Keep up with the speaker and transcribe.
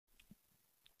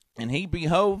and he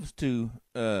behoves to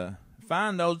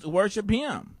find those that worship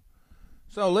him.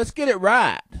 So let's get it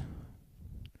right.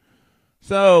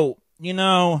 So,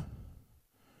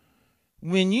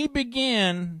 when you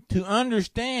begin to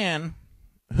understand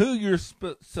who you're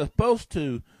supposed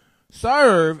to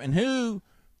serve and who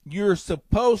you're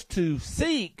supposed to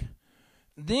seek,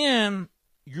 then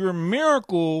your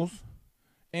miracles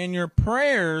and your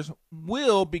prayers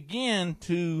will begin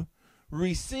to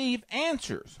receive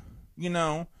answers,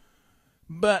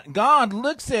 But God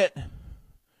looks at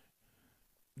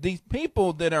these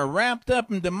people that are wrapped up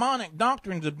in demonic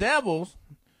doctrines of devils,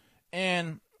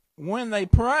 and when they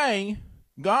pray,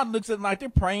 God looks at it like they're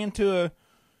praying to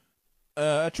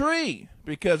a tree,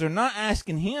 because they're not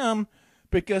asking him,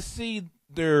 because, see,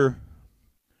 they're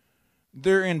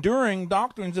enduring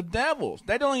doctrines of devils.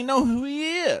 They don't even know who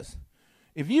he is.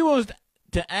 If you was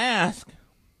to ask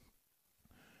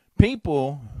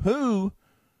people who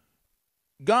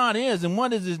God is and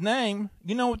what is his name,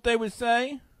 you know what they would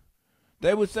say?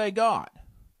 They would say God.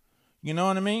 You know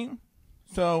what I mean?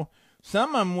 So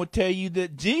some of them would tell you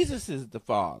that Jesus is the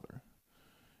Father.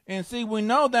 And see, we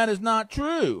know that is not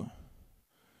true.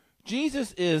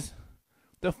 Jesus is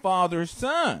the Father's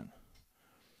Son.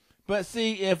 But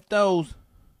see, if those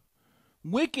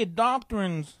wicked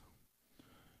doctrines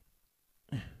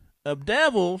of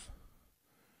devils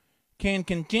can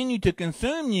continue to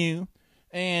consume you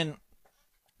and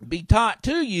be taught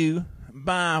to you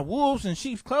by wolves in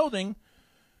sheep's clothing,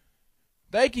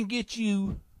 they can get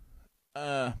you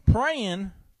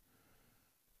praying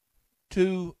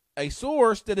to a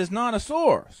source that is not a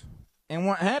source. And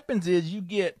what happens is you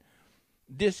get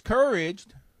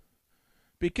discouraged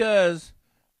because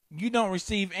you don't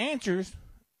receive answers,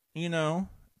 to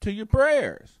your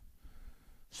prayers.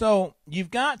 So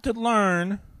you've got to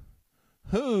learn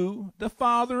who the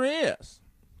Father is.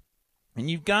 And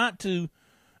you've got to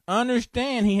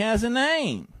understand he has a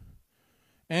name.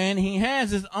 And he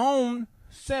has his own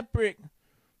separate,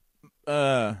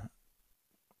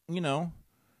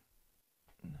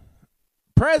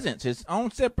 presence, his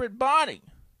own separate body.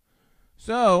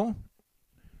 So,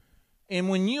 and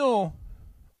when you'll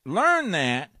learn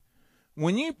that,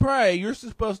 when you pray, you're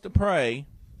supposed to pray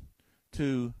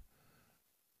to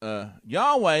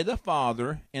Yahweh the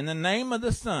Father in the name of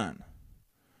the Son,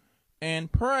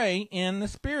 and pray in the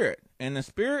Spirit. And the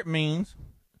Spirit means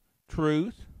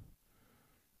truth,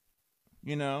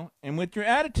 and with your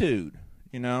attitude,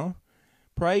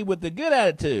 pray with a good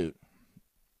attitude.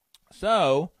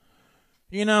 So,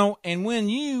 and when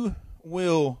you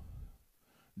will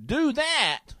do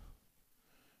that,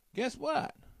 guess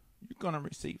what? You're going to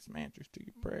receive some answers to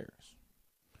your prayers.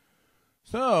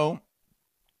 So,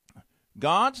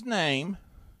 God's name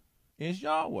is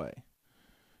Yahweh.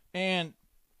 And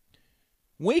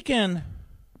we can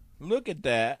look at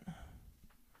that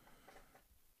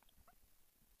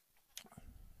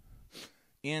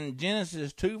in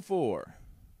Genesis 2:4.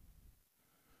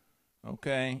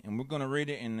 Okay, and we're going to read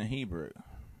it in the Hebrew.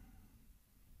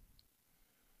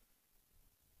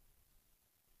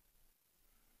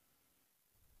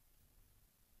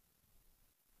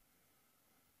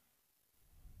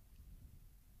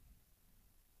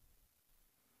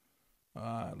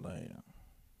 Hallelujah.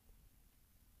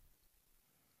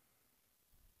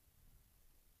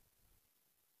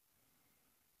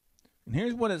 And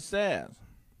here's what it says.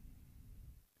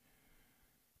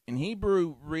 In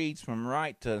Hebrew reads from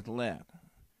right to left.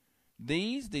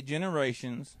 These, the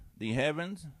generations, the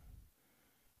heavens,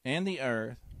 and the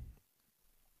earth,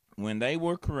 when they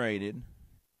were created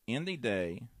in the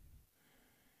day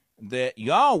that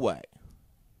Yahweh,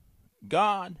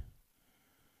 God,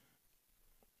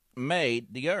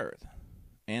 made the earth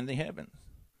and the heavens.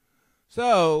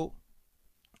 So,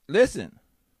 listen,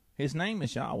 his name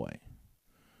is Yahweh.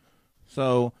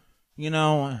 So,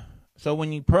 so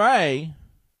when you pray,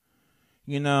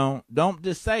 don't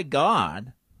just say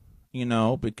God,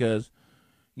 because,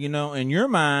 in your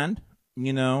mind,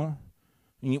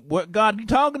 what God are you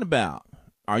talking about?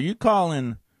 Are you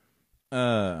calling, who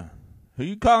are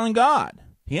you calling God?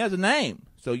 He has a name.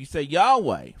 So you say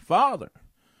Yahweh, Father,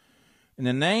 in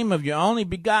the name of your only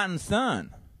begotten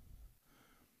Son.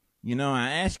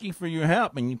 I ask you for your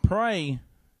help, and you pray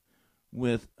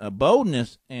with a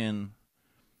boldness and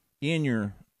in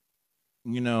your,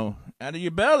 out of your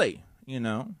belly,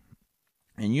 and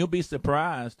you'll be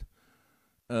surprised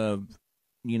of,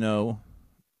 the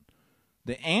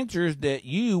answers that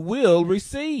you will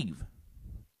receive.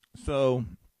 So,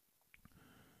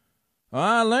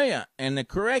 hallelujah. And the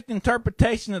correct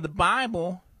interpretation of the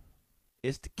Bible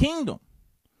is the kingdom.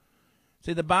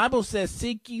 See, the Bible says,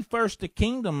 seek ye first the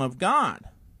kingdom of God.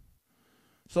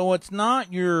 So it's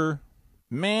not your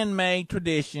man-made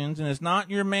traditions, and it's not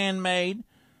your man-made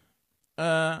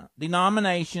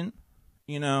denomination,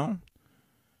 you know.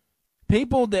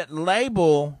 People that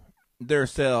label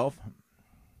theirself,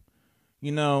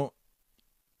 you know,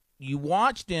 you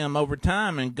watch them over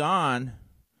time, and God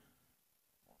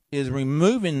is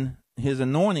removing his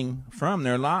anointing from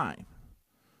their life,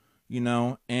 you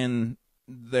know, and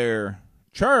their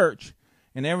church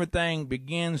and everything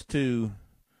begins to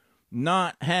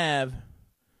not have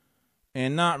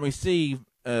and not receive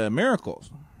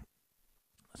miracles.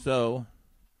 So,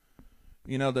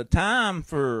 you know, the time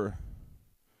for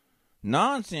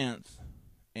nonsense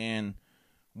and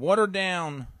watered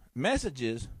down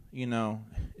messages, you know,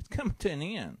 it's coming to an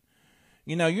end.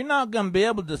 You know, you're not going to be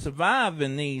able to survive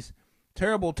in these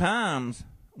terrible times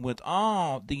with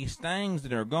all these things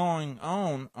that are going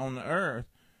on the earth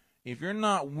if you're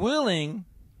not willing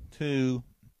to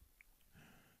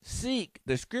seek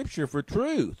the scripture for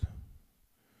truth.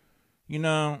 You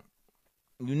know,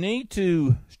 you need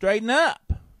to straighten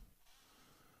up.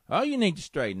 Oh, you need to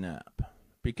straighten up.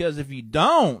 Because if you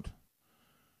don't,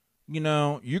 you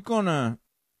know, you're going to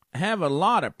have a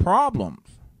lot of problems.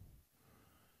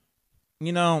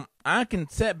 You know, I can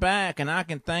sit back and I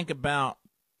can think about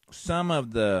some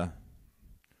of the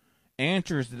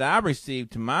answers that I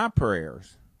received to my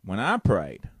prayers when I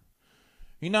prayed.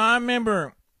 You know, I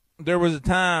remember there was a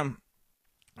time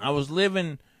I was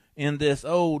living in this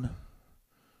old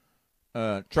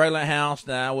trailer house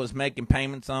that I was making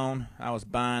payments on. I was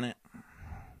buying it.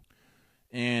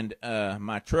 And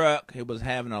my truck, it was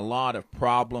having a lot of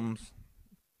problems.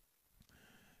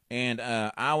 And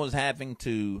I was having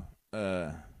to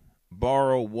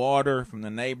borrow water from the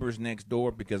neighbors next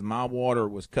door because my water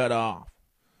was cut off.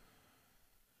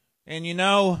 And, you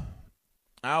know,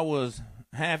 I was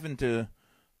having to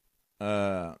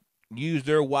use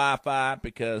their Wi-Fi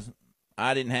because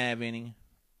I didn't have any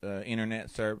internet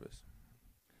service.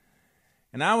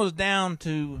 And I was down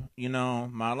to, you know,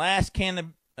 my last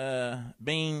can of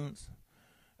beans.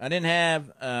 I didn't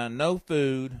have no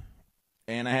food,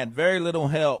 and I had very little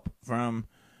help from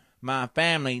my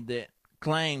family that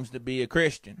claims to be a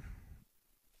Christian.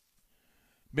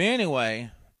 But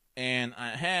anyway, and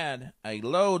I had a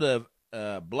load of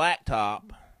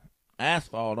blacktop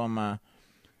asphalt on my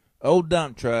old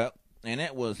dump truck, and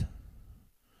it was,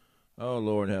 oh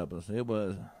Lord help us, it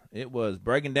was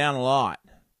breaking down a lot.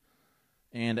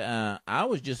 And I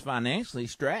was just financially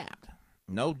strapped.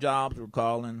 No jobs were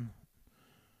calling,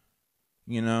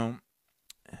 you know,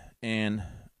 and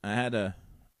I had a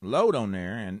load on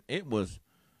there, and it was,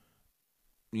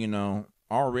 you know,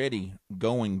 already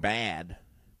going bad.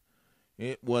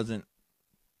 It wasn't,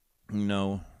 you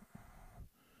know,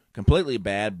 completely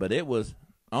bad, but it was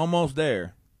almost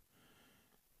there.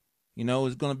 You know, it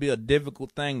was going to be a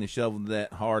difficult thing to shovel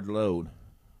that hard load.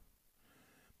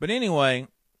 But anyway,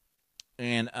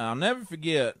 and I'll never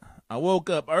forget, I woke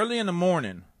up early in the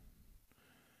morning,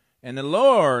 and the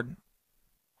Lord,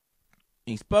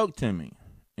 he spoke to me,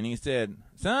 and he said,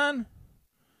 son,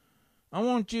 I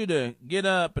want you to get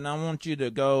up, and I want you to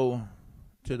go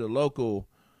to the local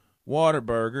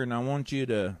Whataburger, and I want you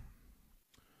to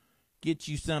get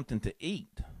you something to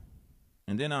eat,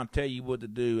 and then I'll tell you what to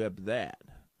do after that.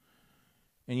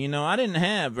 And, you know, I didn't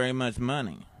have very much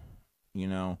money. You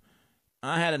know,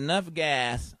 I had enough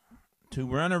gas to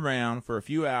run around for a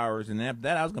few hours, and after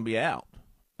that I was going to be out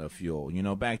of fuel. You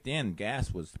know, back then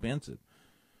gas was expensive.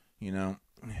 You know,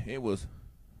 it was,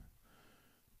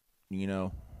 you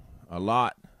know, a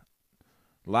lot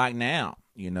like now,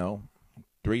 you know,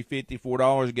 $3.50,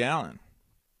 $4 a gallon.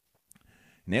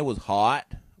 And it was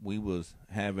hot. We was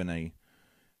having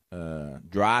a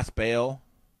dry spell.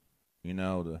 You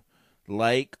know, the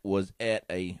lake was at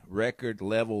a record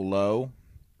level low.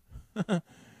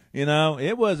 You know,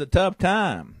 it was a tough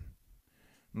time.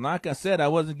 Like I said, I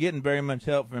wasn't getting very much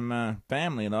help from my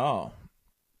family at all.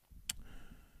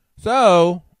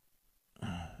 So,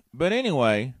 but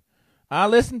anyway, I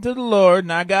listened to the Lord,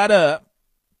 and I got up,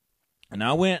 and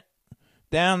I went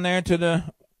down there to the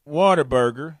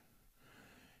Whataburger,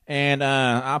 and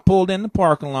I pulled in the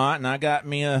parking lot, and I got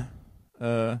me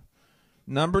a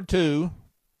number 2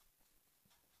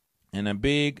 and a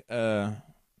big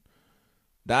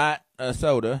diet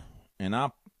soda, and I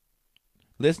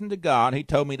listened to God. He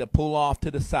told me to pull off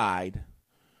to the side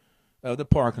of the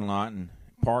parking lot and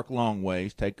park long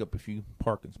ways, take up a few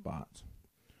parking spots.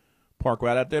 Park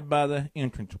right out there by the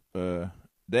entrance, the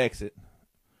exit.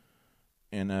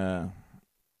 And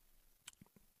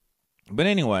but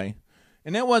anyway,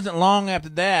 and it wasn't long after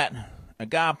that, a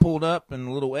guy pulled up in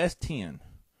a little S10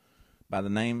 by the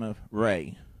name of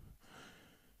Ray.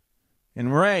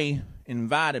 And Ray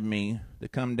invited me to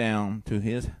come down to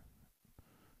his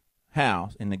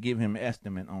house and to give him an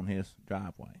estimate on his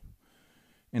driveway.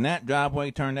 And that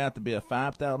driveway turned out to be a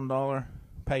 $5,000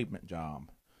 pavement job.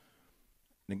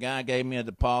 The guy gave me a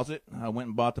deposit. I went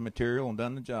and bought the material and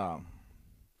done the job.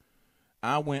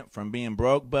 I went from being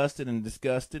broke, busted, and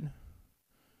disgusted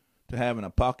to having a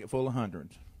pocket full of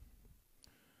hundreds.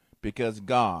 Because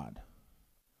God,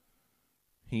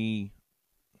 He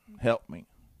helped me.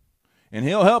 And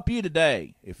He'll help you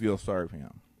today if you'll serve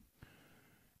Him.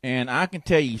 And I can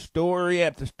tell you story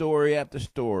after story after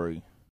story